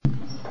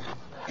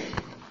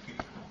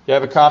You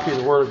have a copy of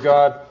the Word of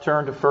God,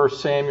 turn to 1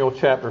 Samuel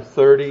chapter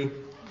 30.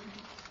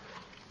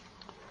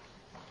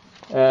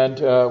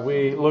 And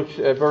we looked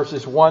at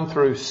verses 1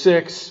 through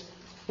 6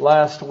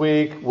 last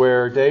week,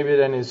 where David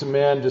and his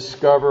men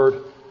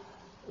discovered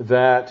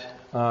that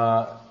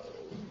the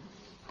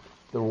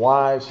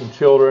wives and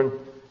children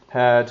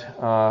had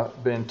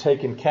been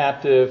taken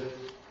captive,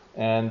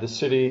 and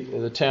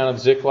the town of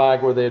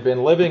Ziklag where they had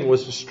been living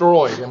was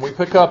destroyed. And we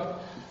pick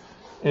up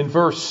in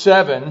verse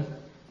 7.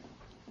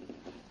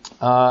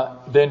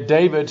 Then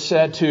David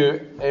said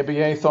to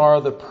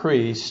Abiathar the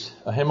priest,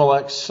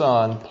 Ahimelech's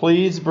son,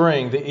 "Please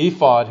bring the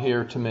ephod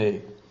here to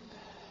me."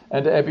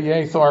 And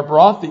Abiathar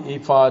brought the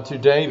ephod to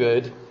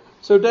David.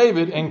 So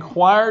David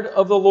inquired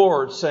of the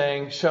Lord,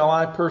 saying, "Shall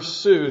I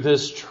pursue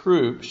this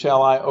troop?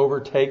 Shall I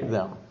overtake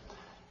them?"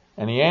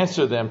 And he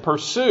answered them,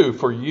 "Pursue,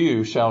 for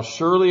you shall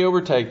surely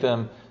overtake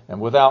them, and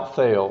without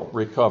fail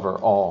recover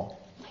all."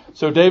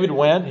 So David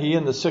went, he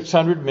and the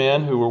 600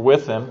 men who were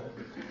with him,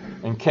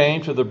 and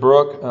came to the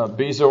brook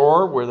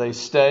Bezor, where they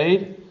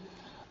stayed.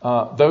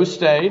 Those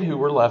stayed who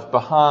were left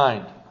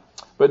behind.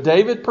 But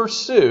David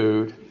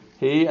pursued,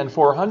 he and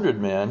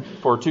 400 men,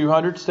 for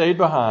 200 stayed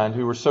behind,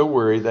 who were so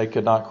weary they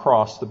could not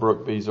cross the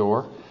brook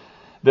Bezor.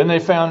 Then they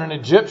found an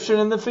Egyptian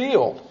in the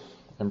field,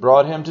 and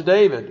brought him to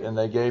David. And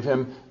they gave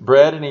him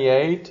bread, and he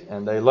ate,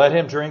 and they let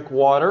him drink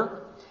water.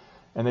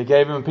 And they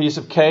gave him a piece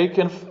of cake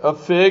and of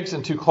figs,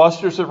 and 2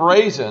 clusters of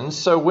raisins.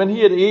 So when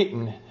he had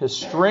eaten, his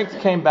strength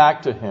came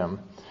back to him,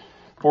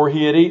 for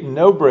he had eaten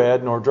no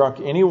bread nor drunk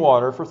any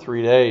water for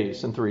 3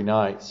 days and 3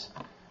 nights.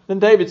 Then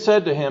David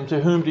said to him, "To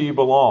whom do you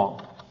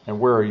belong, and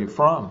where are you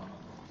from?"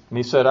 And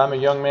he said, "I'm a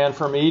young man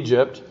from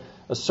Egypt,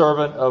 a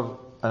servant of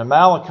an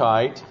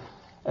Amalekite,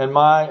 and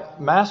my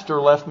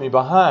master left me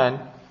behind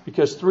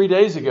because 3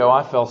 days ago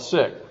I fell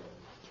sick.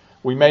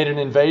 We made an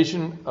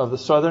invasion of the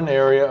southern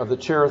area of the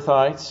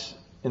Cherethites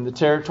in the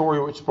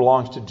territory which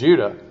belongs to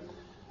Judah,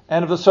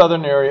 and of the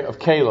southern area of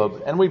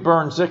Caleb, and we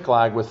burned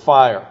Ziklag with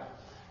fire."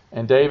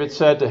 And David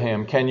said to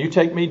him, "Can you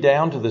take me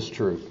down to this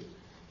troop?"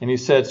 And he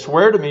said,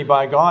 "Swear to me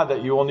by God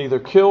that you will neither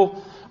kill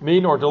me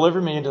nor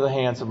deliver me into the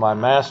hands of my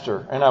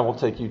master, and I will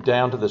take you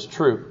down to this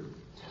troop."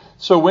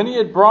 So when he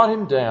had brought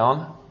him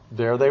down,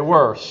 there they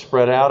were,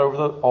 spread out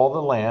over all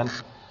the land,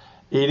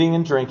 eating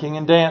and drinking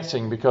and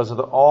dancing, because of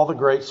all the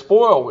great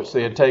spoil which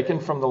they had taken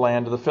from the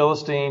land of the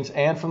Philistines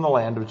and from the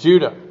land of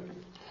Judah.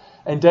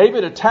 And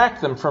David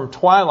attacked them from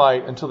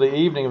twilight until the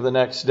evening of the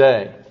next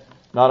day.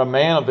 Not a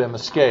man of them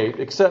escaped,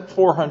 except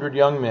 400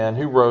 young men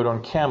who rode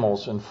on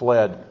camels and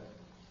fled.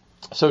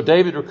 So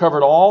David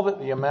recovered all that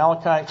the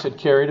Amalekites had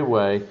carried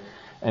away,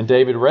 and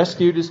David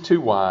rescued his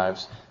 2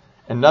 wives,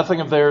 and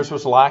nothing of theirs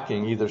was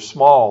lacking, either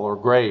small or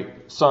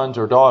great, sons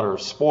or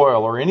daughters,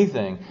 spoil or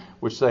anything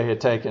which they had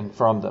taken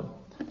from them.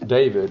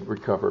 David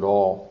recovered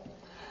all.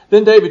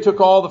 Then David took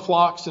all the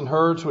flocks and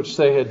herds which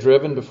they had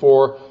driven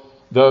before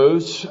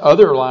those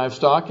other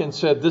livestock, and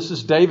said, "This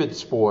is David's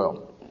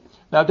spoil."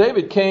 Now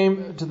David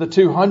came to the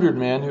 200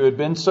 men who had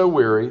been so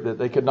weary that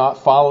they could not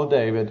follow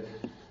David,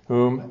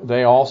 whom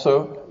they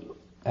also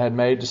had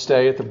made to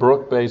stay at the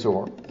brook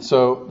Bezor.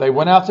 So they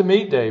went out to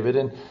meet David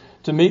and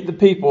to meet the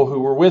people who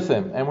were with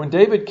him. And when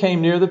David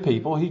came near the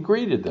people, he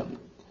greeted them.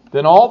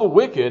 Then all the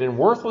wicked and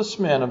worthless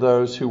men of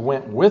those who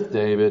went with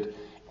David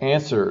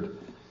answered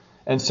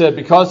and said,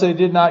 "Because they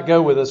did not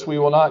go with us, we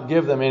will not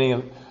give them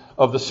any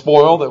of the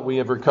spoil that we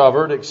have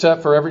recovered,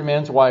 except for every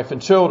man's wife and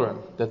children,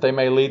 that they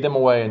may lead them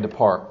away and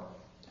depart."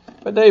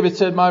 But David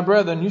said, "My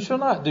brethren, you shall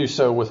not do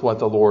so with what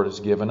the Lord has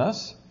given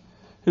us,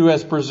 who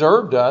has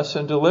preserved us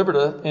and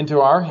delivered into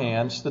our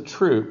hands the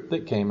troop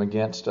that came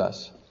against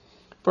us.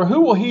 For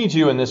who will heed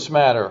you in this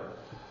matter?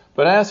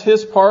 But as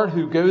his part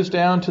who goes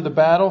down to the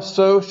battle,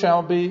 so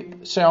shall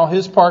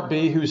his part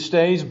be who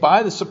stays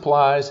by the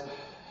supplies.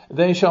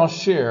 They shall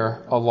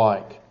share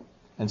alike."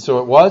 And so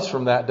it was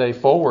from that day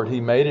forward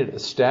he made it a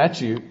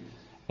statute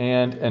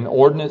and an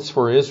ordinance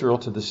for Israel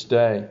to this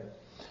day.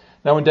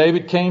 Now when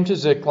David came to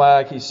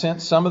Ziklag, he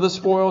sent some of the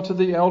spoil to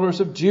the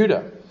elders of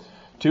Judah,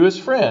 to his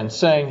friends,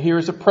 saying, "Here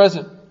is a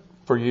present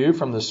for you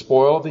from the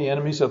spoil of the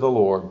enemies of the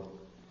Lord."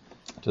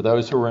 To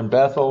those who were in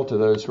Bethel, to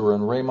those who were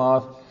in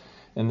Ramoth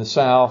in the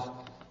south,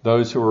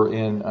 those who were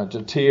in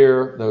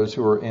Jatir, those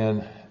who were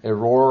in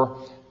Eror,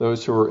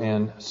 those who were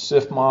in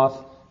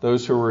Siphmoth,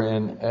 those who were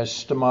in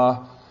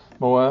Eshtemoa,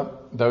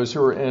 those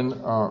who were in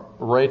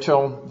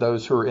Rachel,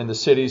 those who were in the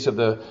cities of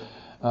the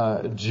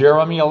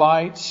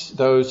Jerahmeelites,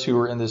 those who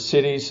were in the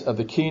cities of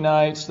the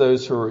Kenites,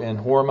 those who were in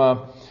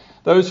Hormah,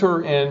 those who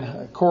were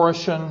in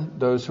Chorashan,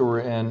 those who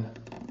were in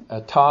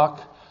Atak,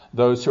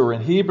 those who were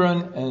in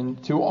Hebron,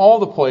 and to all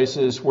the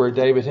places where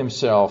David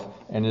himself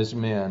and his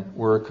men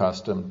were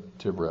accustomed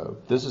to rove.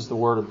 This is the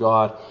word of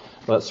God.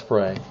 Let's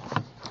pray.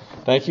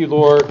 Thank you,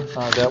 Lord,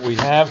 that we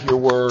have your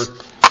word,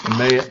 and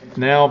may it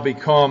now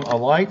become a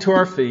light to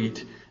our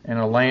feet and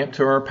a lamp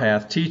to our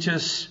path. Teach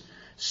us,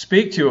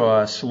 speak to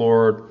us,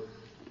 Lord,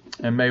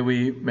 and may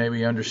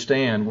we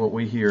understand what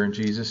we hear in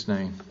Jesus'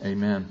 name.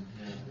 Amen.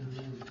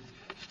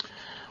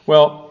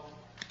 Well,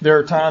 there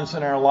are times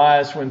in our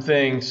lives when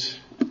things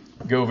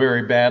go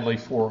very badly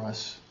for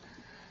us.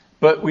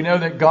 But we know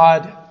that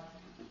God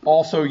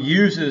also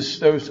uses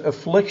those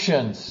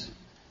afflictions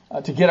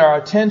to get our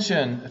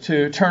attention,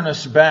 to turn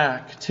us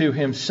back to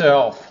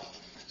Himself.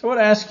 So I want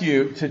to ask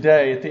you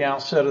today at the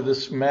outset of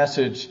this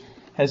message,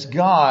 has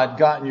God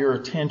gotten your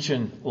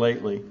attention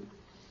lately?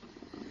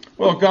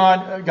 Well,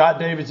 God got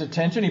David's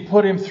attention. He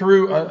put him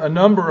through a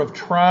number of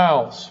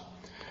trials.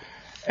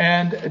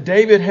 And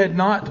David had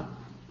not,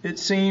 it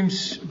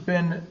seems,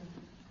 been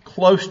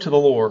close to the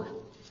Lord.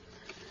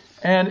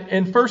 And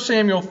in 1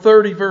 Samuel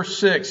 30, verse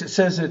 6, it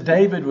says that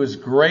David was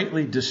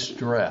greatly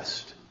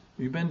distressed.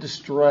 You've been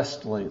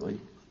distressed lately.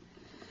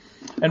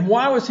 And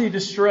why was he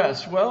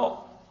distressed?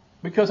 Well,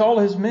 because all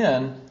his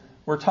men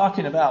were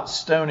talking about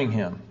stoning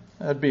him.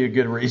 That'd be a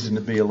good reason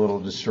to be a little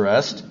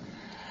distressed.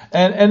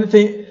 And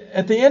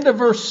at the end of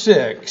verse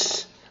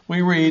 6,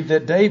 we read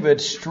that David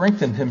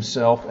strengthened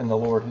himself in the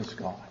Lord his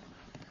God.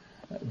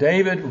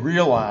 David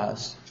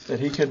realized that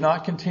he could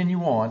not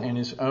continue on in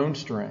his own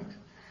strength,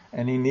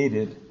 and he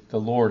needed the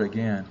Lord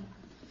again.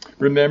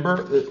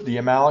 Remember, the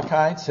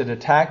Amalekites had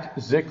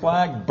attacked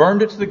Ziklag,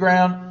 burned it to the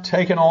ground,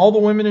 taken all the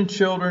women and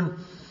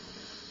children.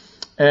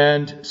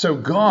 And so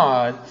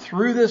God,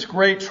 through this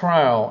great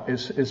trial,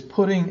 is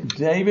putting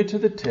David to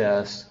the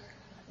test,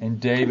 and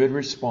David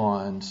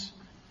responds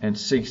and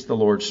seeks the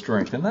Lord's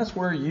strength. And that's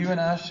where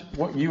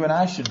what you and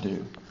I should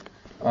do.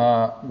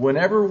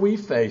 Whenever we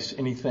face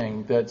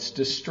anything that's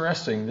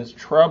distressing, that's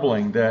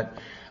troubling, that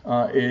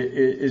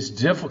is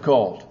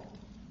difficult.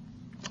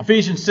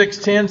 Ephesians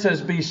 6:10 says,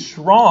 "Be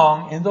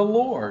strong in the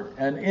Lord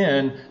and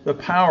in the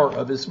power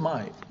of His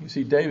might." You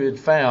see, David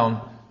found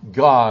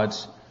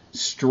God's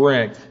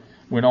strength.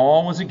 When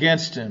all was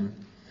against him,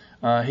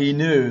 he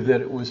knew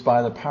that it was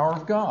by the power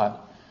of God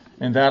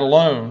and that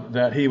alone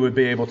that he would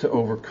be able to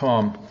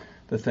overcome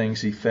the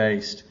things he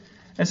faced.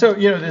 And so,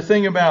 the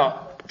thing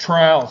about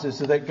trials is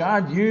that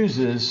God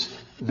uses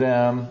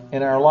them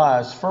in our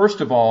lives,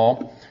 first of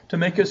all, to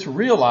make us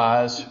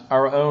realize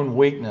our own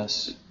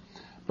weakness.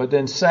 But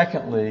then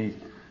secondly,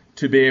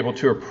 to be able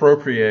to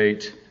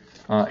appropriate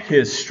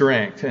His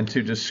strength and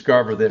to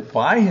discover that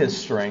by His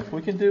strength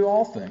we can do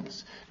all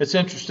things. It's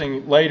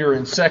interesting, later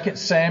in 2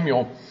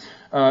 Samuel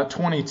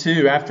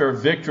 22, after a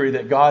victory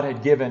that God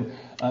had given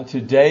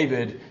to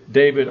David,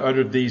 David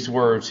uttered these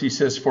words. He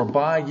says, "For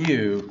by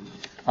you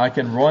I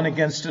can run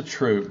against a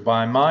troop.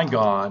 By my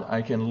God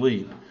I can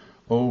leap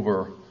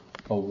over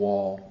a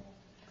wall."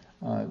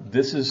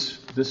 This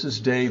is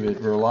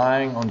David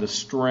relying on the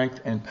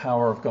strength and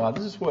power of God.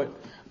 This is what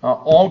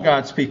all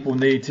God's people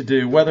need to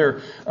do.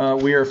 Whether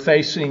we are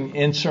facing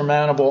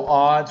insurmountable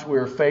odds, we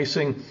are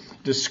facing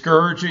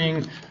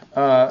discouraging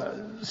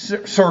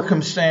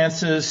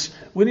circumstances,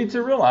 we need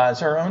to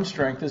realize our own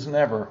strength is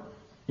never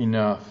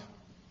enough.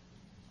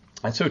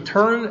 And so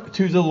turn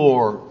to the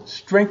Lord.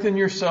 Strengthen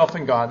yourself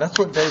in God. That's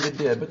what David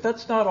did. But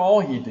that's not all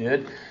he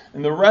did.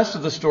 And the rest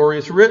of the story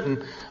is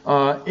written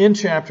in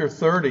chapter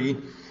 30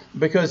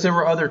 because there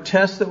were other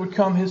tests that would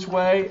come his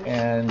way.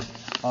 And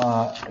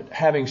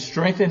having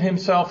strengthened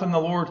himself in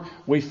the Lord,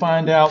 we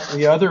find out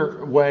the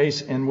other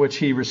ways in which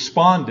he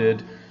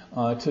responded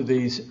to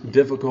these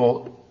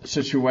difficult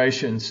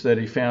situations that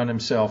he found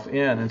himself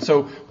in. And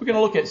so we're going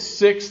to look at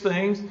 6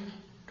 things,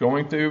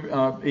 going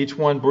through each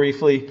one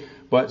briefly,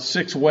 but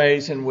 6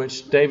 ways in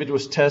which David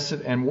was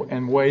tested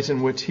and ways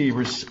in which he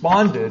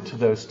responded to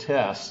those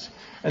tests.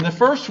 And the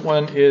first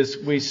one is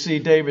we see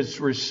David's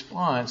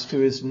response to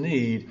his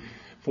need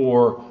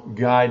for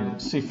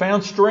guidance. He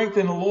found strength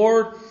in the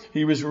Lord.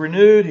 He was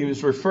renewed. He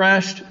was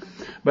refreshed.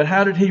 But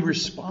how did he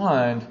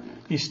respond?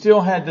 He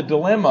still had the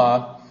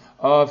dilemma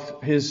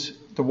of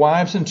the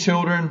wives and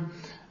children,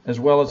 as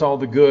well as all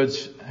the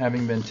goods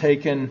having been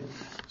taken.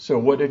 So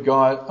what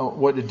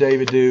did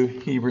David do?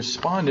 He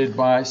responded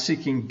by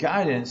seeking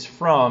guidance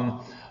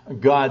from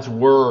God's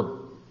word.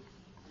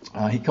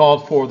 He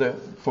called for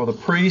the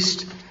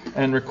priest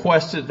and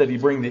requested that he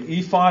bring the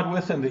ephod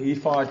with him. The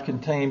ephod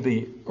contained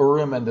the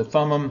Urim and the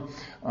Thummim,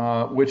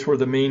 which were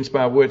the means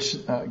by which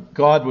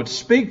God would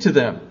speak to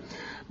them.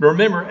 But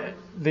remember,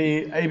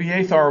 the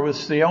Abiathar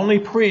was the only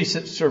priest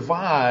that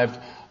survived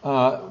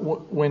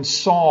when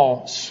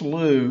Saul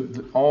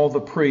slew all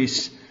the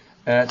priests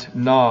at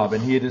Nob,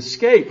 and he had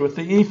escaped with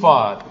the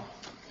ephod.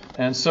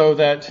 And so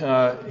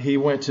that he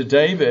went to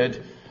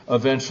David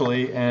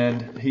eventually,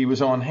 and he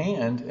was on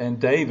hand, and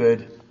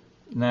David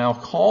now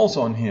calls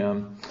on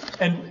him.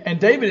 And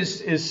David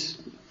is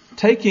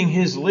taking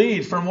his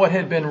lead from what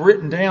had been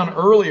written down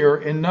earlier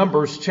in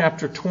Numbers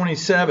chapter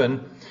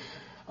 27.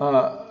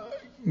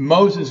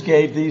 Moses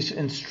gave these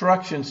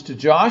instructions to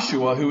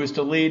Joshua, who was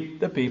to lead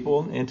the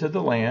people into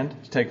the land,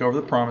 to take over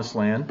the promised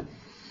land.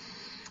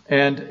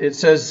 And it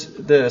says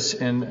this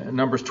in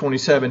Numbers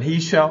 27,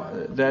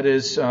 that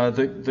is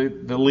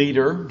the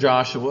leader,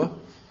 Joshua.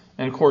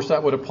 And of course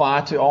that would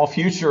apply to all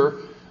future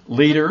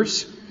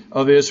leaders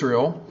of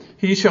Israel.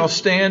 He shall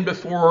stand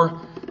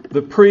before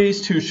the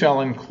priest who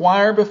shall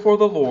inquire before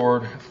the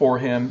Lord for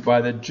him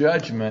by the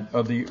judgment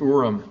of the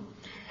Urim.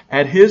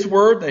 At his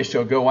word they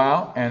shall go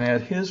out, and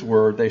at his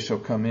word they shall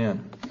come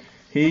in.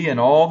 he and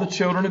all the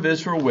children of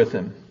Israel with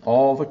him,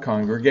 all the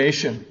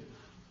congregation.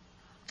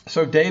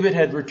 So David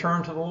had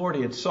returned to the Lord.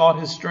 He had sought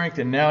his strength,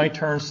 and now he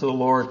turns to the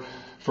Lord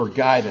for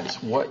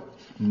guidance. What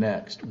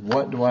next?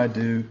 What do I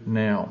do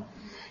now?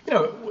 You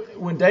know,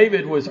 when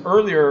David was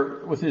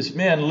earlier with his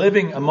men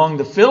living among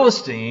the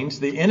Philistines,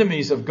 the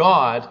enemies of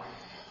God,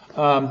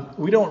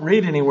 we don't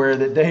read anywhere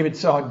that David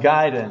sought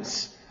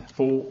guidance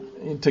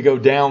to go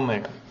down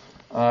there.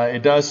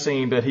 It does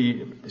seem that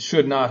he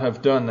should not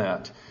have done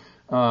that.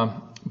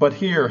 But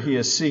here he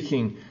is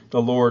seeking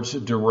the Lord's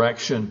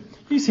direction.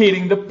 He's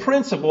heeding the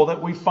principle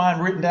that we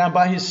find written down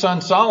by his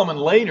son Solomon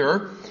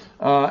later,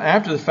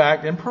 after the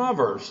fact in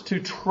Proverbs, to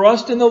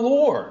trust in the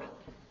Lord,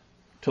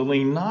 to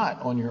lean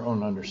not on your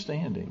own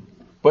understanding,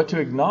 but to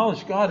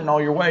acknowledge God in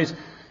all your ways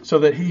so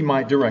that he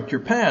might direct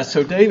your path.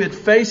 So David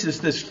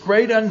faces this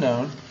great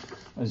unknown.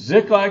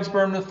 Ziklag's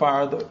burned in the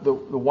fire. The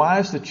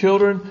wives, the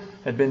children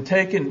had been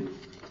taken.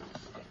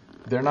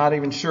 They're not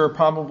even sure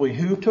probably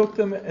who took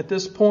them at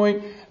this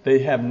point. They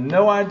have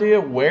no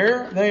idea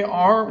where they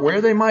are,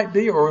 where they might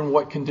be, or in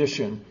what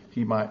condition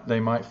they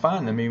might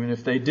find them, even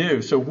if they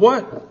do. So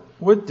what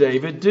would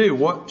David do?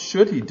 What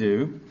should he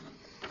do?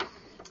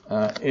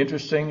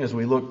 Interesting, as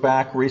we look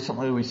back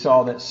recently, we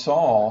saw that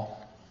Saul,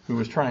 who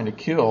was trying to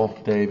kill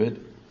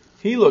David,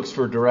 he looks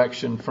for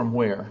direction from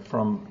where?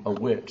 From a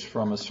witch,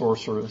 from a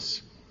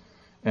sorceress.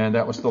 And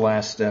that was the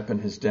last step in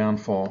his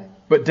downfall.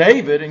 But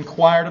David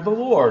inquired of the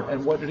Lord,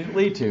 and what did it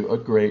lead to? A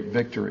great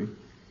victory.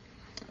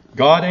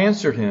 God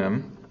answered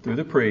him through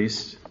the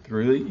priest,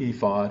 through the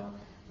ephod,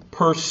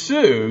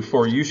 "Pursue,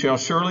 for you shall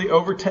surely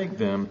overtake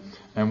them,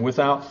 and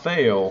without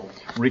fail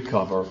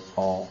recover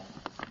all."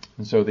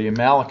 And so the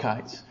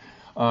Amalekites,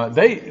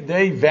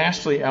 they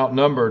vastly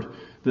outnumbered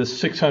the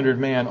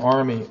 600-man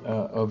army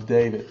of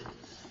David.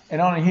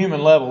 And on a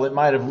human level, it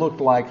might have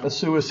looked like a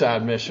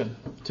suicide mission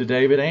to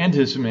David and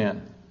his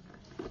men.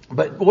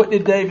 But what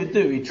did David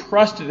do? He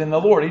trusted in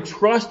the Lord. He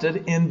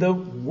trusted in the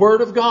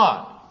Word of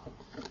God,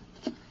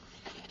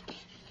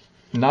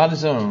 not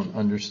his own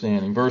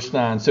understanding. Verse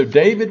 9, so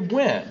David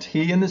went,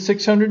 he and the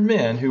 600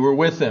 men who were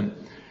with him,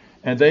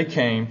 and they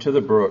came to the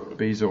brook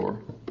Besor.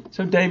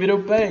 So David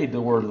obeyed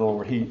the word of the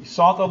Lord. He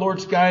sought the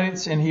Lord's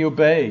guidance, and he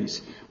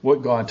obeys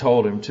what God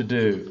told him to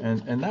do.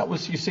 And that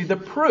was, you see, the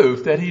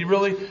proof that he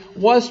really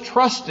was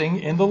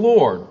trusting in the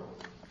Lord.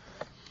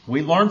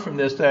 We learn from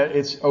this that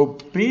it's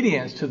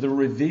obedience to the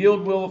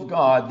revealed will of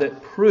God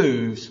that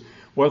proves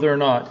whether or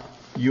not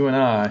you and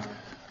I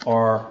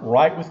are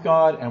right with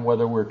God and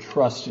whether we're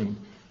trusting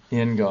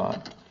in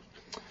God.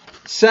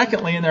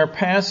 Secondly, in our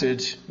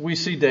passage, we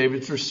see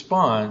David's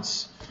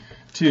response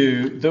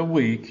to the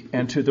weak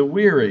and to the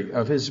weary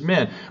of his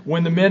men.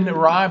 When the men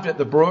arrived at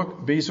the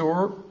brook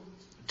Besor,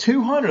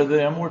 200 of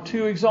them were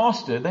too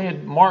exhausted. They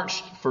had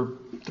marched for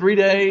 3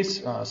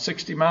 days,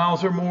 60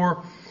 miles or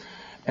more.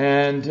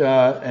 And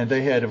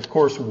they had, of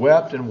course,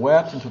 wept and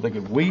wept until they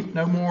could weep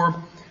no more.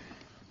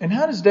 And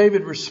how does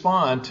David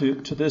respond to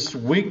this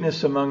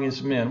weakness among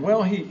his men?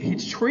 Well, he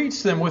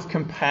treats them with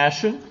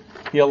compassion.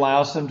 He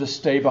allows them to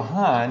stay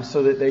behind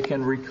so that they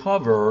can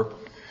recover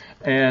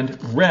and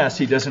rest.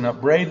 He doesn't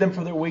upbraid them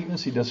for their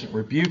weakness. He doesn't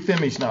rebuke them.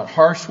 He's not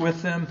harsh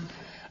with them.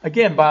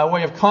 Again, by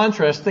way of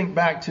contrast, think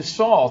back to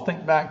Saul.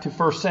 Think back to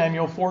 1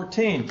 Samuel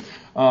 14.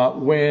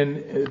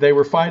 When they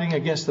were fighting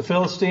against the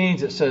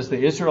Philistines, it says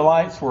the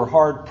Israelites were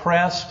hard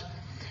pressed.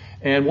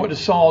 And what does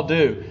Saul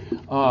do?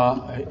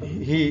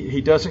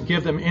 He doesn't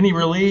give them any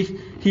relief.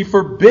 He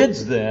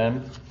forbids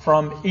them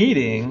from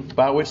eating,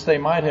 by which they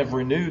might have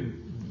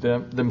renewed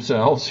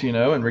themselves,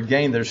 and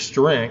regained their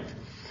strength.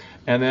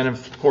 And then,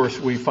 of course,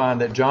 we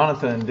find that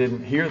Jonathan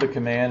didn't hear the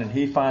command, and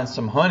he finds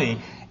some honey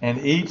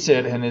and eats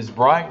it and is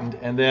brightened.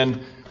 And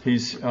then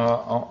he's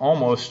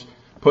almost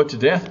put to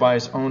death by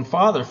his own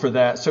father for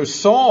that. So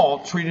Saul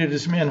treated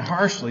his men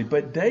harshly,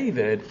 but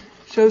David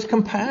shows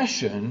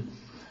compassion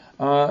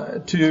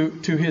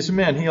to his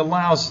men. He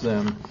allows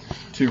them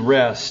to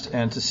rest,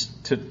 and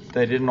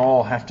they didn't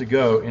all have to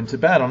go into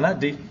battle. And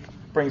that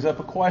brings up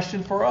a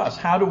question for us.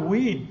 How do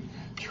we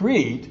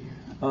treat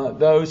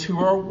those who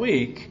are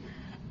weak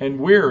and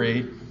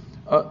weary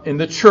in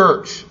the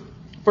church?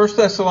 1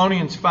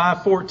 Thessalonians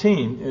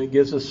 5:14, it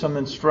gives us some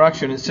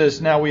instruction. It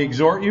says, now we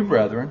exhort you,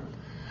 brethren,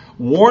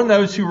 warn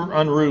those who are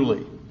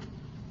unruly,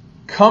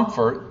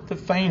 comfort the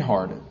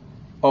faint-hearted,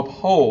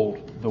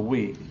 uphold the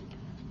weak,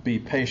 be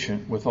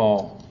patient with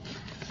all.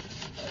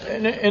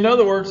 In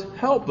other words,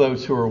 help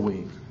those who are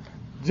weak.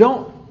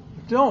 Don't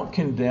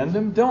condemn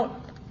them. Don't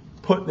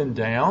put them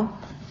down.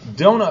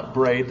 Don't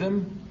upbraid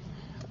them.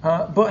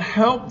 But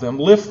help them.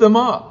 Lift them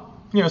up.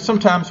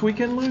 Sometimes we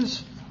can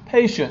lose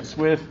patience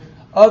with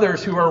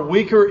others who are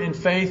weaker in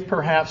faith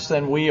perhaps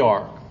than we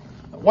are.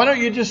 Why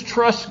don't you just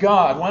trust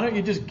God? Why don't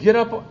you just get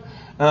up,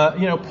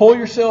 pull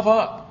yourself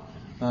up?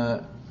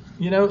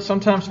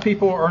 Sometimes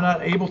people are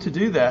not able to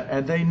do that,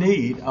 and they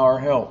need our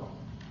help.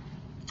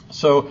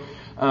 So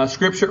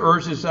Scripture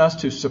urges us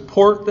to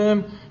support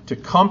them, to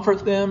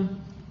comfort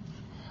them,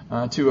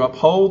 to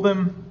uphold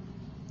them.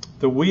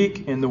 The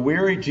weak and the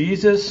weary.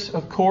 Jesus,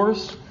 of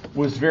course,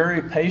 was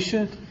very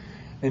patient.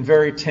 and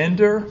very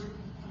tender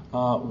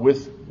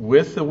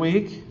with the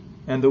weak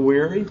and the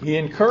weary. He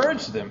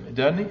encouraged them,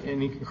 doesn't he?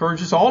 And he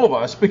encourages all of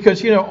us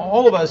because,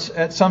 all of us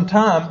at some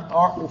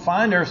time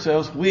find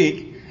ourselves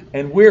weak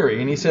and weary.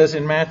 And he says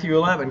in Matthew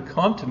 11,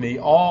 "Come to me,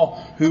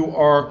 all who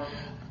are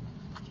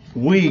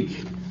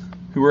weak,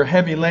 who are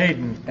heavy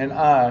laden, and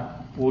I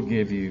will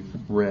give you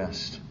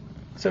rest."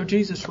 So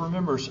Jesus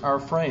remembers our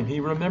frame. He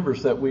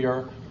remembers that we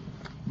are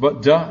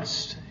but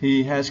dust.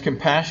 He has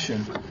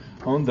compassion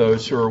on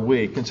those who are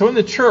weak. And so in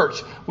the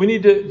church, we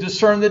need to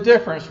discern the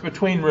difference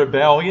between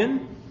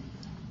rebellion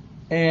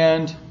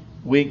and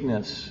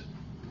weakness.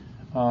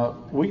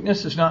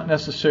 Weakness is not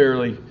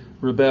necessarily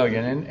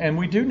rebellion. And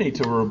we do need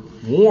to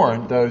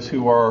warn those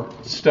who are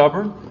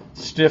stubborn,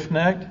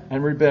 stiff-necked,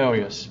 and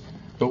rebellious.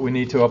 But we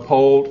need to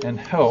uphold and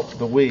help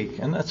the weak.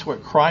 And that's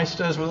what Christ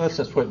does with us.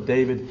 That's what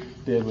David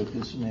did with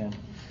his men.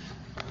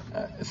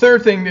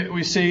 Third thing that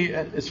we see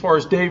as far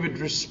as David's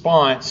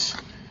response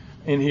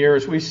in here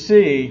is we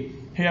see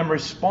him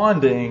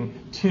responding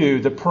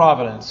to the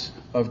providence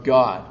of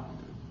God.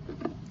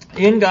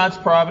 In God's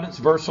providence,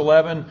 verse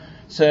 11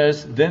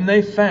 says, "Then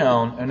they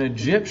found an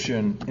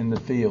Egyptian in the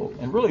field."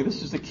 And really,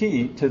 this is the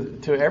key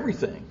to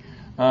everything.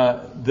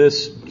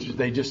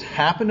 They just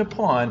happened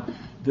upon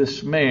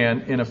this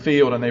man in a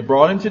field, and they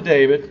brought him to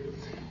David.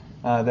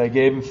 They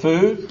gave him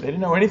food. They didn't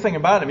know anything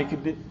about him.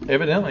 He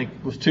evidently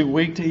was too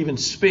weak to even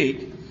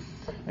speak.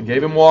 And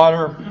gave him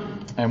water.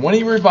 And when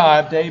he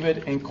revived,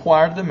 David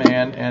inquired of the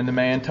man, and the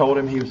man told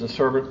him he was a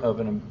servant of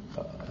an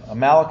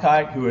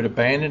Amalekite who had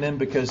abandoned him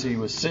because he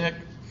was sick.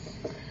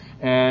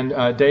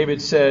 And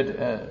David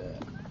said,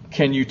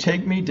 "Can you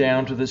take me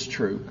down to this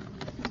troop?"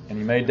 And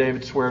he made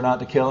David swear not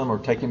to kill him or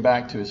take him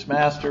back to his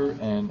master,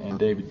 and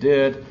David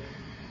did.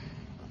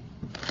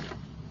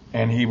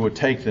 And he would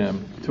take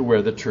them to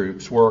where the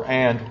troops were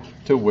and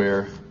to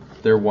where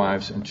their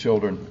wives and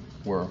children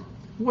were.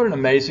 What an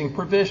amazing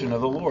provision of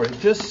the Lord. It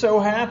just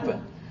so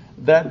happened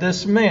that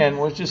this man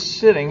was just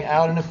sitting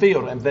out in a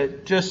field, and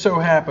that just so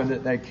happened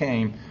that they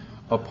came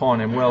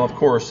upon him. Well, of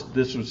course,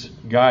 this was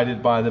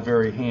guided by the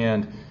very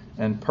hand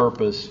and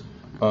purpose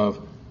of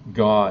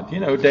God.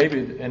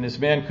 David and his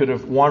men could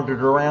have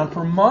wandered around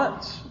for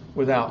months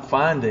without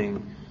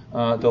finding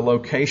the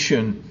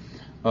location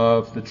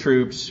of the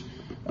troops,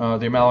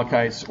 the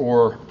Amalekites,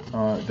 or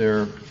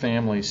their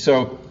families.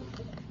 So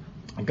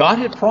God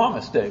had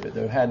promised David,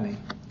 though, hadn't he?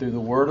 Through the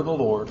word of the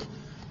Lord,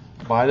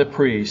 by the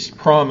priest,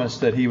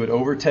 promised that he would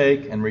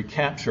overtake and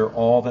recapture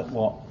all that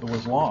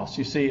was lost.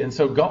 You see, and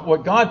so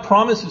what God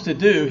promises to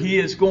do, he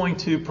is going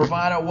to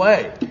provide a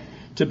way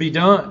to be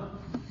done.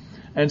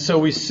 And so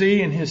we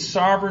see in his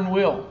sovereign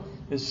will,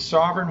 his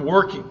sovereign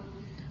working,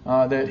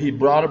 that he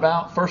brought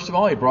about, first of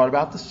all, he brought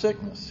about the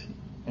sickness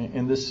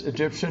in this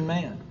Egyptian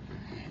man.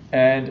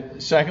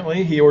 And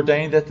secondly, he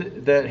ordained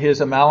that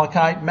his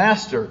Amalekite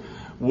master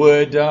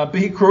would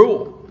be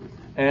cruel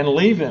and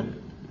leave him,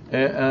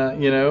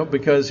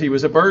 because he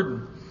was a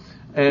burden.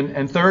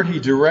 And third, he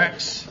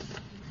directs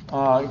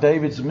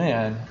David's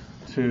men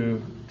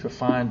to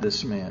find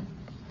this man.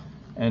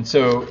 And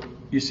so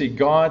you see,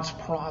 God's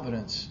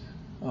providence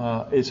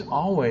is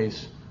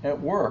always at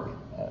work.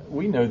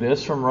 We know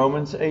this from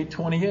Romans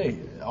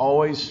 8:28.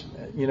 Always,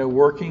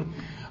 working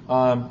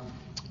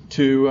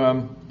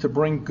to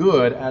bring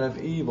good out of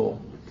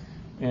evil,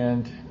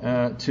 and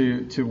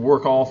to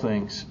work all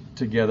things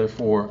together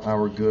for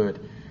our good.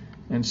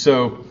 And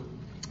so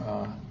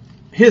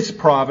his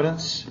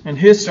providence and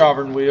his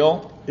sovereign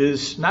will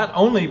is not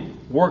only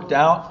worked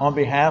out on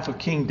behalf of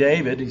King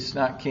David, he's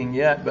not king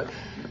yet, but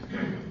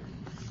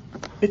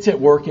it's at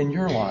work in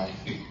your life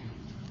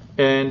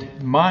and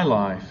my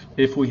life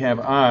if we have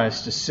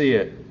eyes to see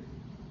it.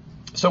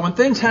 So when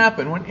things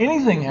happen, when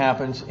anything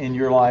happens in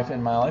your life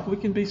and my life, we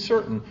can be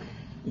certain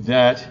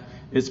that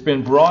it's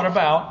been brought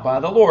about by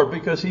the Lord,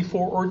 because he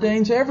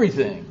foreordains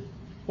everything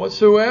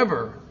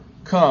whatsoever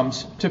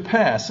comes to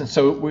pass. And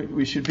so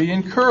we should be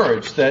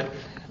encouraged that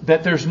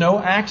there's no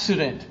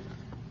accident.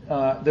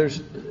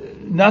 There's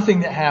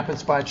nothing that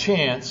happens by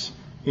chance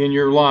in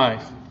your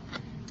life.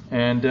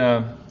 And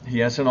he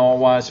has an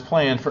all-wise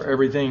plan for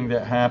everything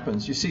that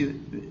happens. You see,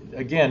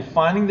 again,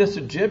 finding this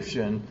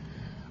Egyptian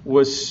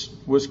was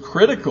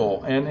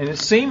critical, and it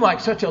seemed like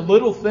such a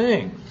little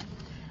thing.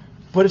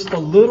 But it's the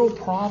little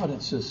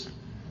providences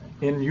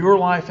in your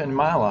life and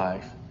my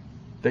life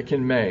that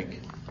can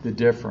make the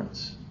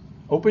difference.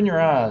 Open your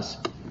eyes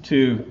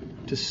to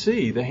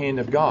see the hand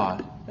of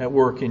God at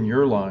work in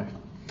your life.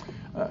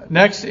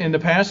 Next in the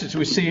passage,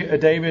 we see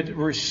David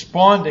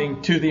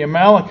responding to the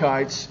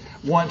Amalekites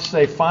once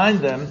they find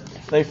them.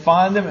 They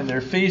find them and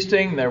they're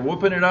feasting, they're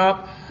whooping it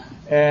up.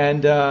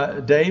 And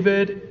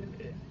David,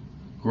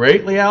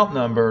 greatly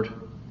outnumbered,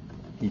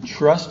 he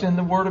trusts in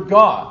the word of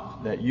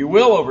God that you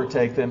will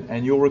overtake them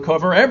and you'll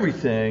recover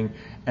everything.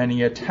 And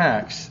he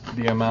attacks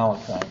the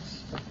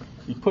Amalekites.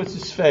 He puts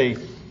his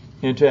faith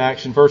into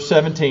action. Verse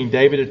 17,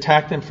 David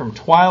attacked them from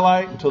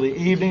twilight until the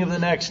evening of the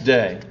next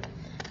day.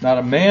 Not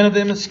a man of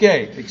them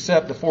escaped,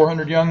 except the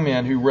 400 young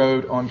men who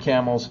rode on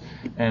camels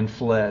and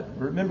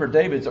fled. Remember,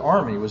 David's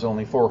army was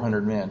only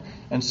 400 men.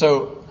 And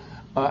so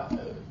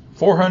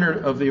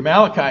 400 of the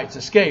Amalekites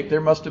escaped.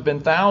 There must have been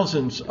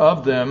thousands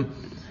of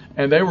them,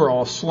 and they were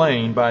all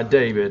slain by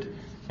David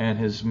and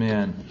his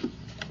men. You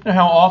know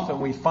how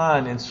often we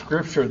find in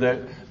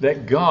Scripture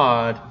that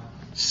God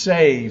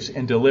saves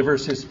and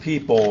delivers His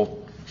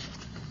people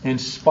in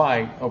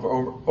spite of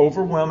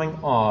overwhelming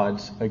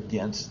odds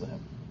against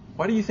them.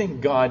 Why do you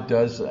think God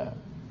does that?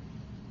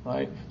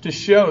 Right? To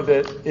show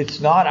that it's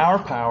not our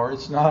power,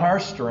 it's not our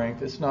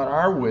strength, it's not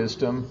our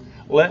wisdom.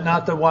 Let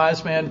not the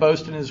wise man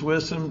boast in his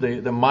wisdom,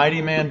 the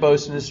mighty man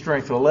boast in his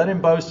strength. Well, let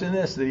him boast in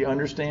this, that he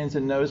understands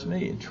and knows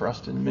me and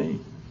trusts in me.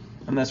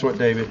 And that's what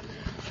David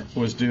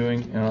was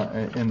doing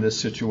in this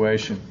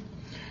situation.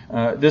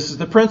 This is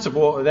the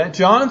principle that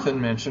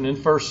Jonathan mentioned in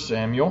 1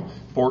 Samuel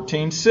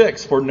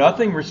 14:6. For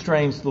nothing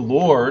restrains the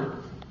Lord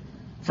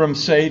from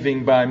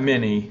saving by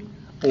many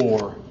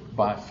or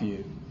by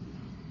few.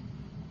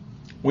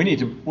 We need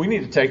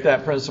to take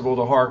that principle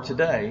to heart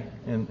today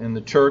in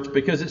the church,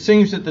 because it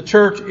seems that the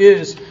church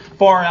is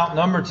far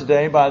outnumbered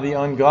today by the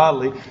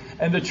ungodly,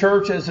 and the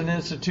church as an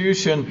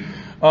institution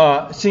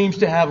seems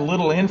to have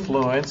little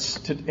influence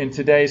in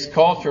today's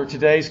culture.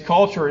 Today's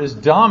culture is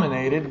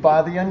dominated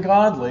by the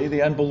ungodly,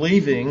 the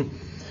unbelieving,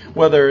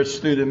 whether it's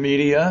through the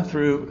media,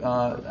 through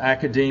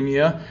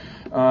academia,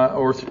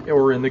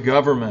 or in the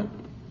government.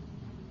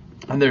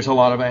 And there's a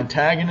lot of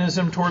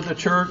antagonism toward the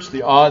church.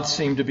 The odds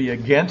seem to be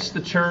against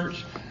the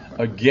church,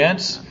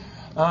 against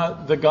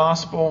the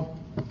gospel.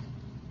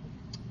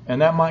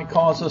 And that might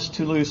cause us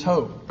to lose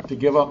hope, to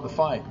give up the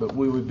fight. But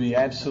we would be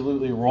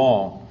absolutely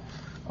wrong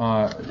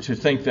to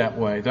think that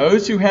way.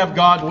 Those who have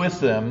God with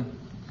them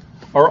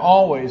are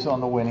always on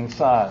the winning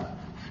side.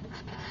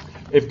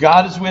 If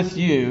God is with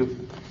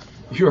you,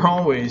 you're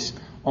always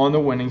on the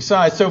winning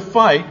side. So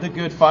fight the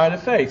good fight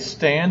of faith.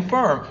 Stand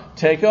firm.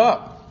 Take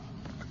up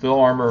the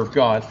armor of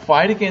God.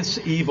 Fight against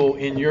evil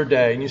in your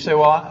day. And you say,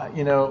 well,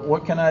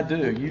 what can I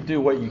do? You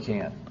do what you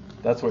can.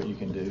 That's what you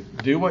can do.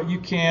 Do what you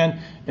can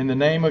in the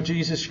name of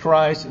Jesus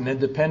Christ and in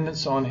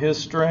dependence on His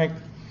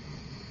strength.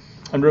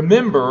 And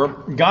remember,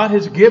 God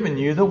has given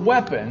you the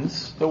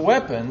weapons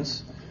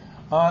to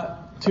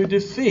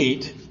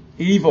defeat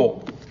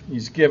evil.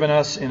 He's given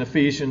us in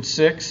Ephesians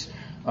 6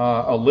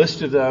 a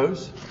list of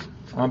those.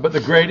 But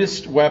the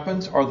greatest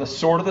weapons are the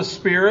sword of the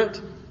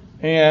Spirit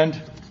and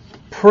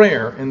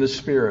prayer in the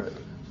Spirit.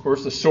 Of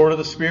course, the sword of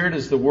the Spirit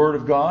is the Word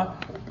of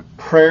God.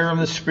 Prayer in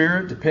the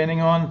Spirit,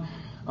 depending on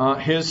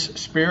His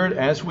Spirit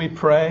as we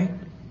pray.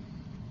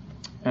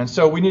 And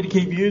so we need to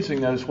keep using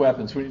those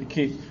weapons. We need to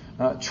keep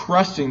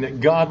trusting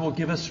that God will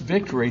give us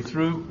victory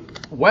through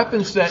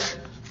weapons that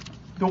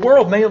the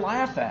world may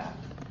laugh at,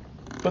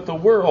 but the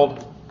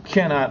world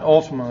cannot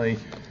ultimately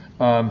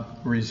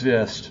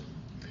resist.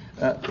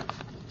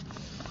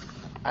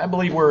 I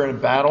believe we're in a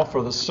battle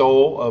for the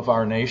soul of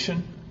our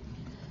nation.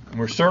 And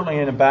we're certainly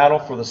in a battle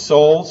for the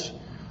souls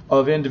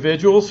of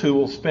individuals who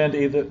will spend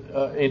either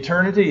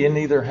eternity in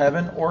either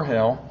heaven or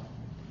hell.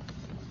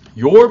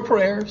 Your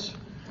prayers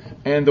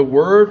and the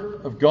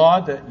Word of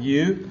God that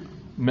you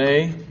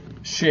may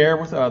share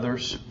with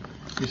others.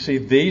 You see,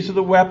 these are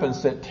the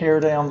weapons that tear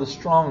down the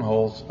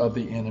strongholds of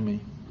the enemy.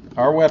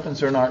 Our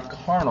weapons are not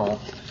carnal,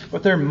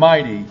 but they're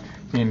mighty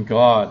in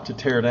God to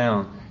tear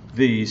down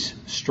these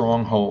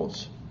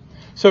strongholds.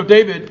 So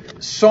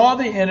David saw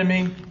the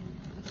enemy.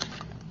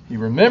 He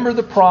remembered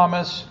the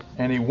promise,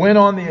 and he went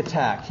on the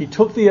attack. He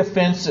took the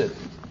offensive.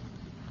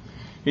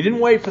 He didn't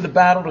wait for the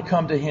battle to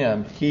come to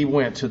him. He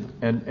went to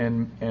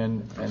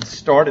and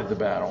started the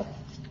battle,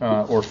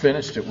 or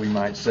finished it, we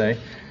might say.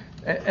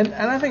 And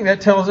I think that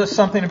tells us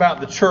something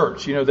about the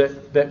church.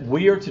 That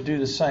we are to do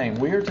the same.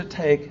 We are to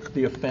take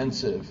the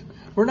offensive.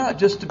 We're not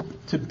just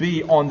to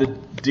be on the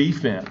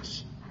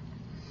defense.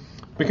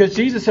 Because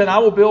Jesus said, I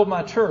will build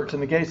my church,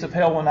 and the gates of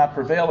hell will not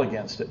prevail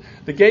against it.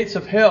 The gates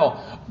of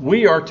hell,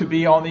 we are to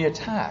be on the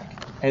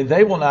attack, and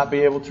they will not be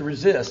able to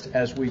resist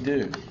as we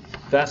do.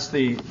 That's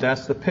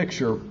the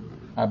picture,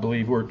 I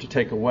believe, we're to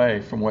take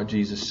away from what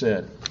Jesus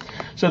said.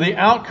 So the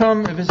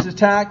outcome of his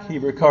attack, he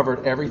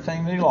recovered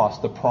everything that he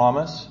lost. The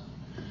promise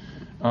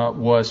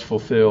was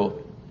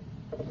fulfilled.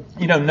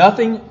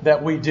 Nothing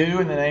that we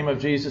do in the name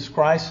of Jesus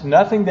Christ,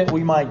 nothing that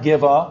we might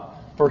give up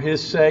for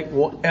His sake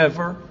will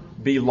ever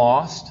be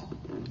lost.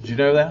 Did you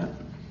know that?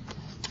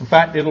 In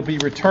fact, it'll be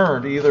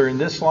returned either in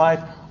this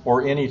life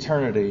or in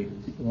eternity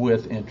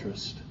with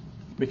interest.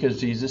 Because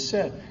Jesus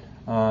said,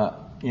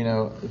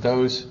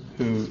 those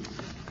who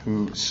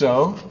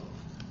sow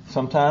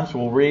sometimes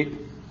will reap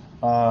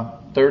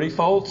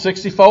 30-fold,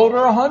 60-fold,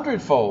 or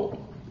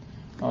 100-fold.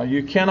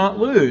 You cannot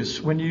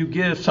lose when you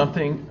give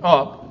something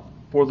up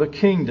for the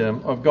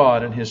kingdom of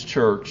God and His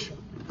church.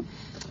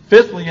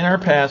 Fifthly, in our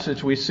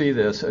passage, we see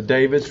this,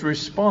 David's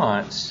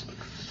response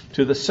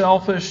to the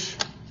selfish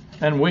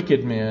and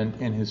wicked men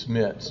in his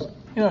midst.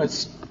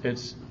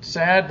 It's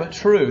sad but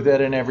true that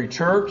in every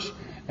church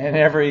and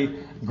every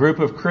group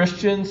of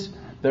Christians,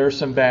 there are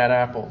some bad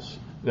apples.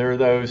 there are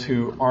those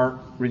who aren't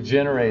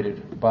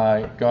regenerated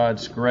by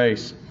God's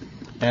grace.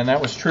 And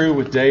that was true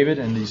with David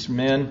and these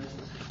men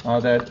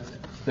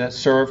that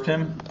served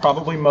him.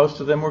 Probably most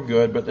of them were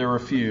good, but there were a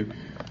few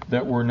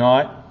that were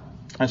not.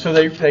 And so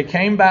they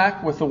came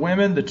back with the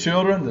women, the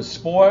children, the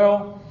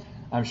spoil.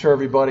 I'm sure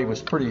everybody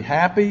was pretty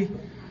happy,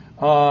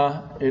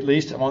 at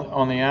least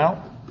on the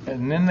out.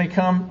 And then they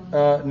come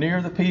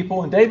near the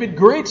people, and David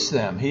greets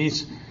them. He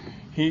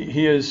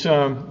is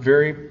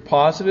very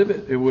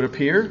positive, it would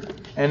appear.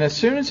 And as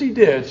soon as he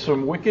did,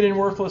 some wicked and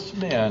worthless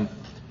men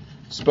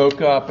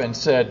spoke up and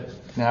said,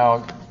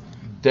 now,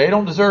 they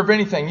don't deserve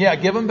anything. Yeah,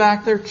 give them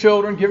back their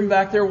children, give them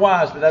back their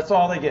wives, but that's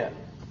all they get.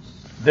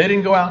 They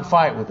didn't go out and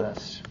fight with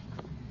us.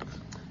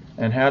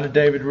 And how did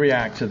David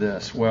react to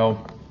this?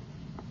 Well,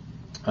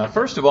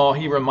 first of all,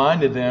 he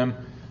reminded them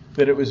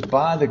that it was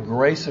by the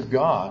grace of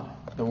God,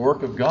 the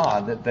work of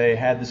God, that they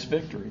had this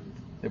victory.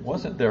 It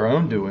wasn't their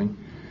own doing.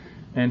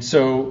 And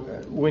so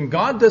when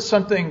God does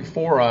something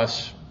for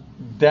us,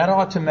 that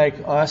ought to make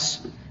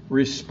us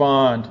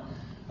respond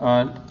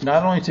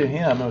not only to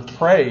Him with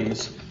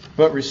praise,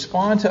 but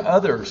respond to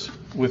others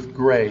with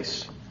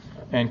grace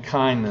and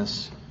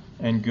kindness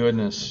and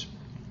goodness.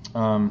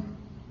 So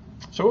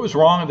it was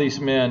wrong of these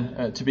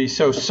men to be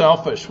so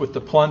selfish with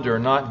the plunder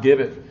and not give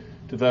it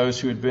to those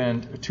who had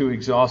been too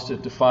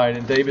exhausted to fight.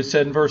 And David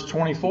said in verse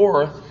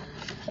 24,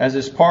 as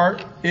his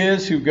part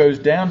is who goes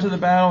down to the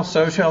battle,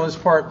 so shall his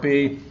part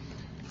be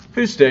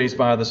who stays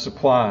by the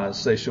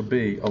supplies. They shall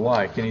be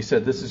alike. And he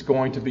said this is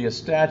going to be a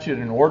statute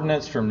and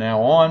ordinance from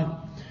now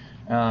on.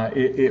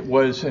 It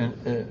was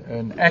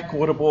an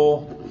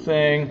equitable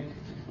thing.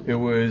 It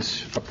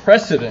was a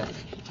precedent.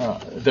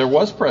 There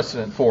was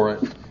precedent for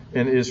it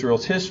in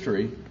Israel's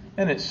history,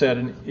 and it set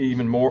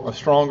a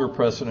stronger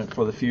precedent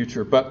for the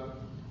future. But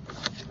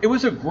it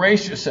was a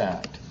gracious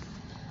act.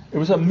 It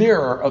was a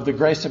mirror of the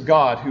grace of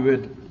God who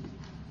had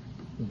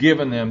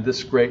given them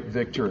this great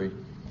victory.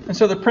 And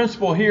so the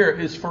principle here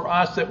is for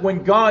us that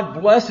when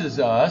God blesses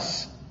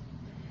us,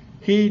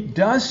 He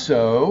does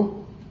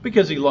so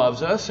because He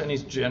loves us and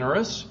He's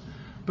generous,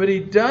 but He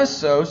does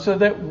so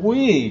that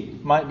we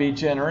might be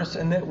generous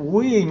and that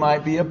we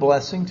might be a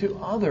blessing to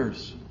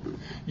others.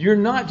 You're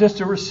not just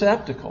a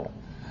receptacle.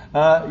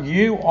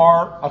 You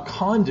are a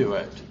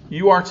conduit.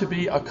 You are to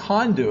be a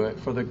conduit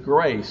for the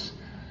grace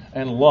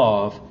and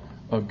love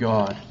of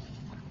God.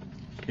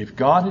 If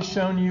God has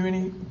shown you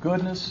any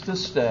goodness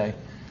this day,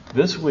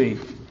 this week,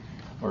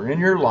 or in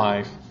your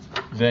life,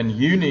 then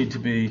you need to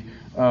be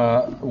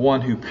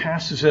one who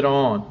passes it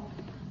on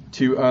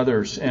to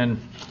others.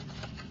 And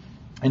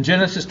in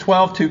Genesis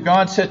 12:2,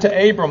 God said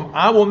to Abram,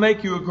 I will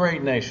make you a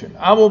great nation.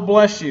 I will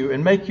bless you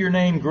and make your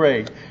name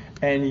great,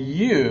 and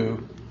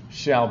you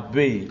shall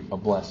be a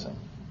blessing.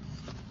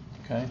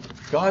 Okay?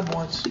 God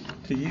wants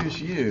to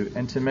use you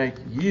and to make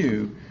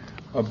you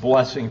a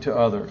blessing to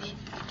others.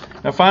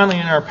 Now finally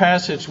in our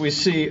passage we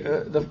see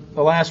the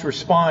last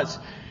response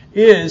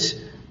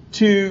is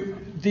to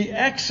the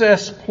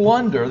excess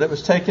plunder that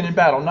was taken in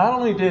battle. Not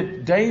only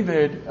did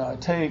David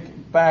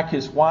take back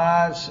his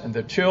wives and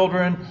the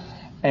children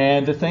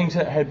and the things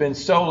that had been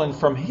stolen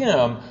from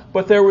him,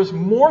 but there was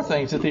more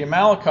things that the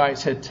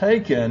Amalekites had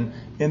taken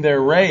in their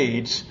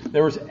raids.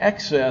 There was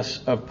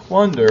excess of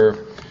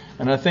plunder,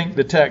 and I think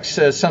the text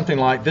says something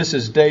like, this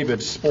is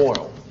David's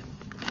spoil.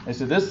 They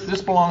said,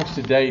 this belongs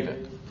to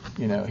David.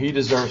 You know, he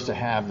deserves to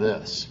have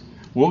this.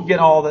 We'll get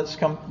all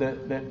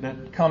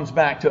that comes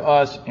back to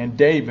us, and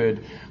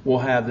David will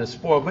have this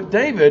spoil. But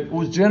David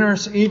was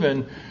generous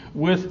even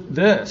with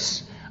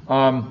this.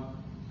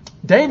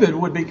 David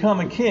would become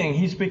a king.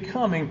 He's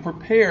becoming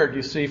prepared,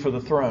 you see, for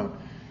the throne.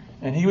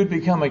 And he would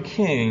become a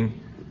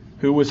king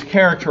who was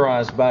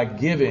characterized by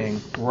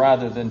giving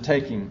rather than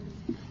taking.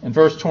 In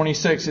verse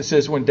 26 it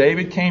says, when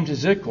David came to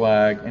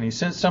Ziklag, and he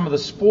sent some of the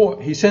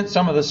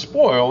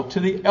spoil to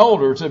the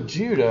elders of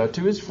Judah,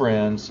 to his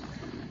friends,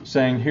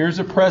 saying, here's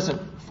a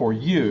present for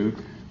you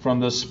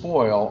from the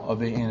spoil of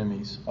the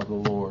enemies of the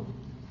Lord.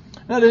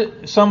 Now,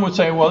 some would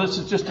say, well, this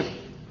is just a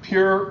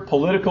pure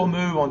political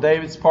move on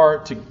David's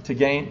part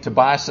to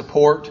buy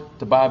support,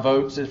 to buy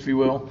votes, if you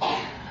will.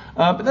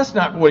 But that's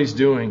not what he's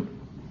doing.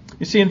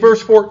 You see, in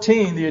verse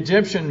 14, the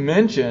Egyptian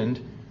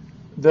mentioned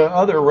the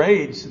other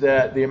raids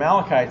that the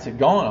Amalekites had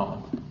gone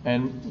on.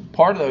 And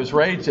part of those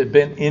raids had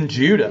been in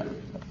Judah,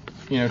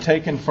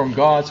 taken from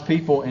God's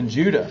people in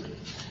Judah.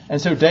 And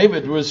so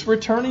David was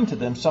returning to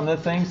them some of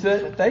the things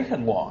that they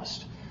had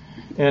lost.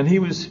 And he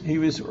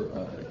was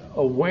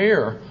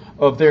aware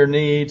of their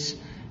needs.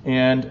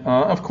 And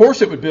of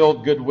course it would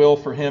build goodwill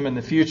for him in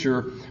the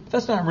future. But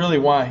that's not really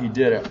why he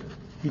did it.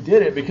 He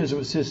did it because it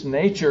was his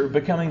nature,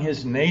 becoming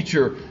his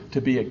nature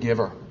to be a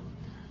giver,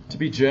 to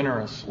be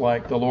generous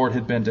like the Lord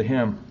had been to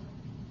him.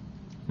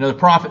 Now the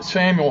prophet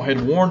Samuel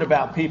had warned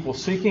about people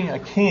seeking a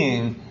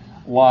king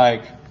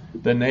like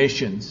the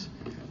nations.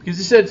 Because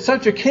he said,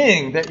 such a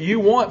king that you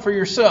want for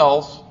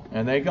yourselves,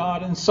 and they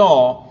got and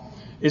saw,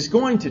 is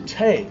going to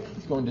take.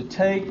 He's going to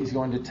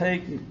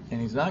take,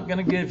 and he's not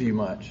going to give you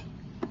much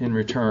in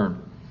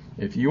return.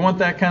 If you want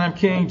that kind of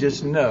king,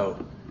 just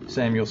know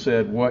Samuel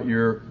said, what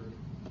you're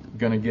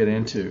going to get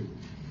into.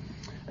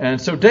 And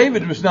so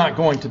David was not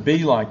going to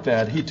be like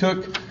that. He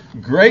took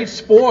great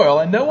spoil,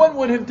 and no one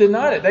would have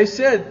denied it. They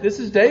said, this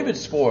is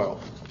David's spoil.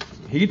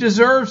 He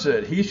deserves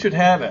it. He should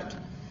have it.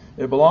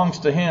 It belongs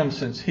to him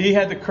since he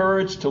had the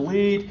courage to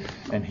lead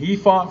and he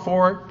fought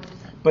for it.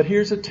 But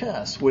here's a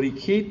test. Would he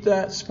keep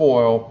that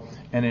spoil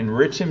and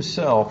enrich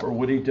himself, or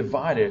would he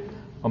divide it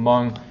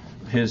among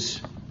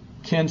his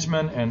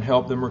kinsmen and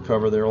help them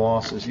recover their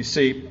losses? You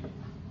see,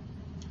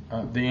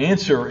 the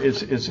answer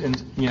is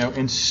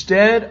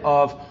instead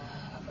of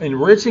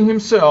enriching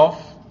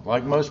himself,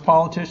 like most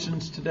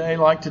politicians today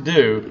like to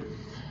do,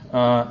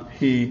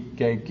 he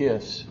gave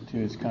gifts to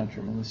his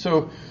countrymen.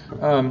 So,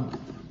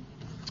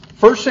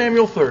 1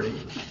 Samuel 30,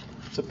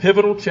 it's a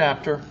pivotal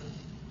chapter.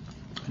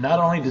 Not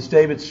only does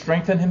David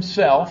strengthen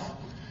himself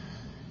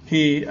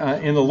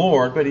in the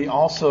Lord, but he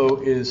also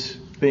is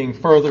being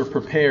further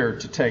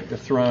prepared to take the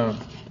throne.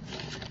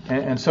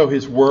 And so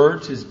his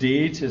words, his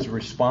deeds, his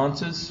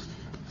responses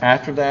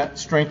after that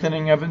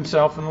strengthening of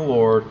himself in the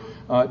Lord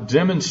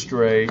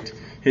demonstrate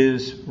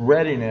his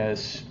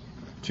readiness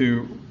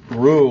to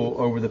rule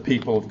over the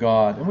people of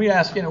God. And we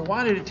ask,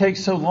 why did it take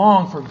so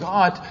long for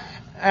God,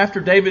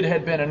 after David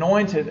had been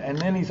anointed, and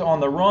then he's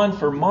on the run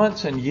for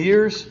months and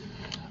years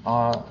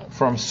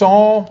from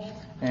Saul,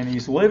 and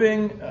he's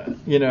living,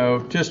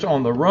 just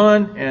on the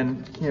run.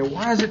 And,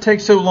 why does it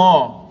take so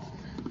long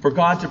for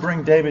God to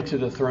bring David to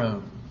the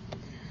throne?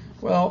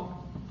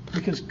 Well,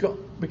 because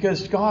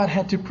God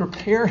had to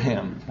prepare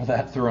him for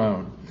that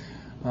throne.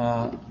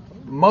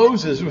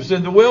 Moses was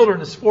in the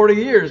wilderness 40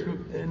 years,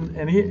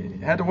 and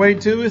he had to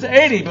wait till he was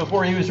 80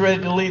 before he was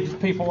ready to lead the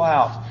people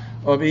out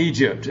of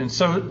Egypt. And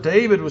so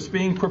David was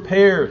being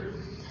prepared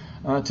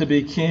to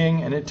be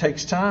king, and it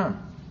takes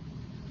time.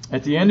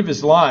 At the end of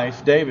his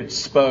life, David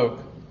spoke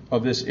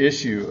of this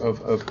issue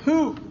of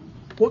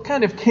what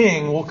kind of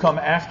king will come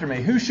after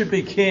me? Who should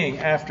be king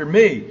after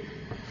me?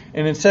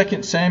 And in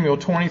 2 Samuel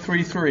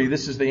 23:3,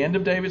 this is the end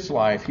of David's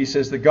life, he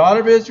says, "The God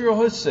of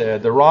Israel has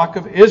said, the Rock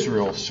of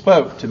Israel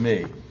spoke to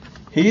me.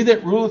 He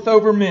that ruleth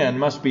over men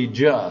must be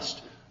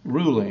just,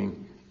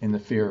 ruling in the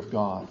fear of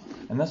God."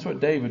 And that's what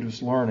David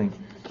was learning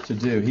to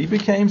do. He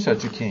became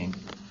such a king.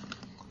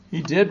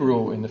 He did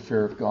rule in the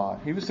fear of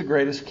God. He was the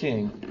greatest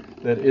king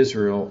that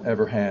Israel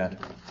ever had.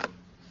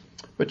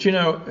 But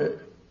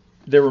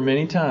there were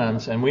many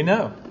times, and we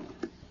know,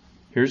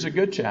 here's a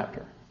good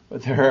chapter,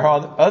 but there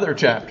are other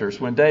chapters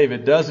when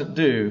David doesn't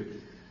do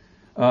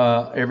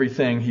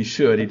everything he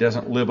should. He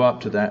doesn't live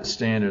up to that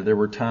standard. There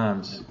were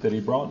times that he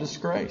brought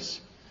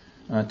disgrace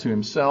to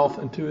himself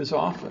and to his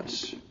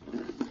office.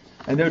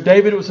 And though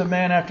David was a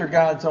man after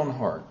God's own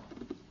heart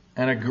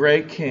and a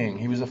great king,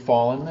 he was a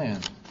fallen man.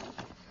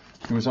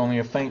 He was only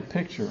a faint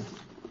picture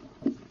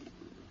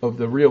of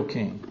the real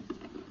king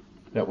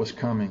that was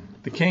coming.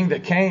 The king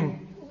that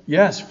came,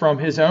 yes, from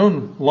his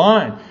own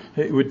line.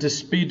 It would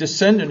be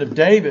descendant of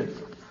David.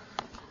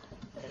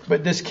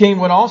 But this king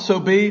would also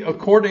be,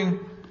 according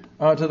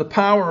to the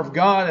power of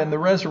God and the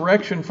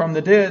resurrection from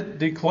the dead,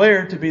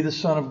 declared to be the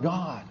Son of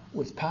God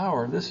with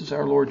power. This is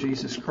our Lord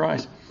Jesus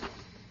Christ.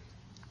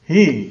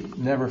 He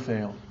never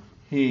failed.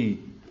 He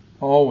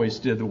always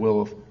did the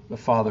will of the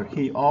Father.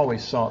 He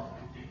always sought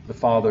the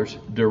Father's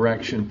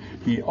direction.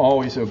 He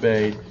always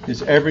obeyed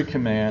his every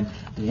command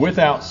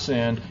without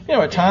sin.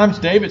 At times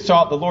David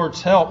sought the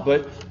Lord's help,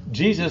 but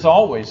Jesus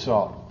always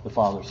sought the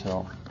Father's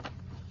help.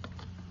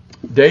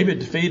 David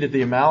defeated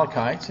the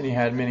Amalekites, and he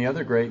had many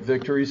other great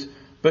victories,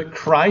 but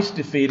Christ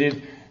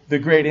defeated the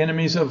great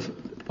enemies of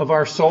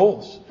our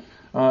souls,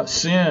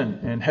 sin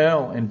and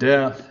hell and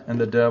death and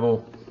the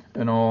devil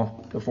and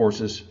all the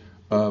forces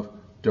of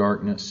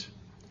darkness.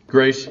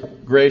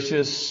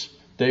 Gracious,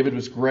 David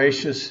was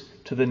gracious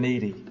to the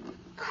needy.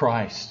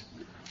 Christ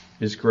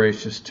is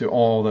gracious to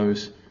all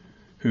those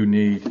who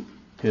need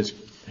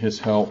his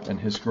help and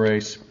his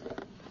grace.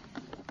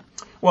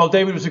 Well,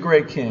 David was a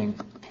great king,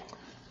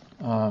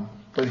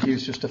 but he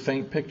was just a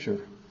faint picture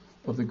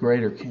of the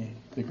greater king,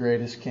 the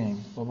greatest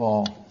king of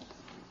all,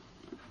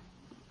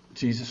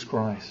 Jesus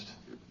Christ.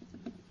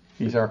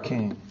 He's our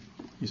king.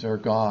 He's our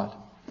God.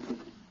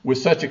 With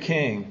such a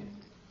king,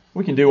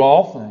 we can do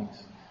all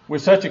things.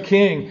 With such a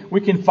king,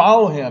 we can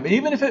follow him.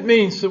 Even if it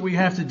means that we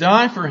have to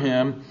die for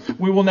him,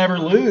 we will never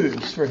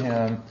lose for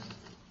him.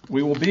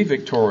 We will be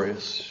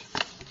victorious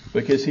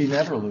because he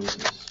never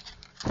loses.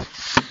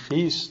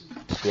 He's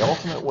the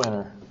ultimate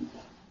winner,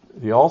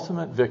 the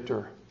ultimate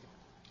victor.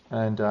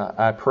 And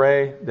I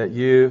pray that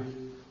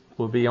you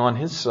will be on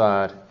his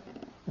side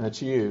and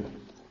that you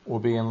will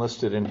be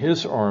enlisted in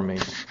his army.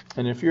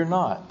 And if you're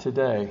not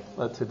today,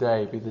 let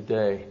today be the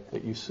day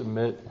that you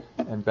submit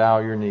and bow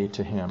your knee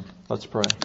to him. Let's pray.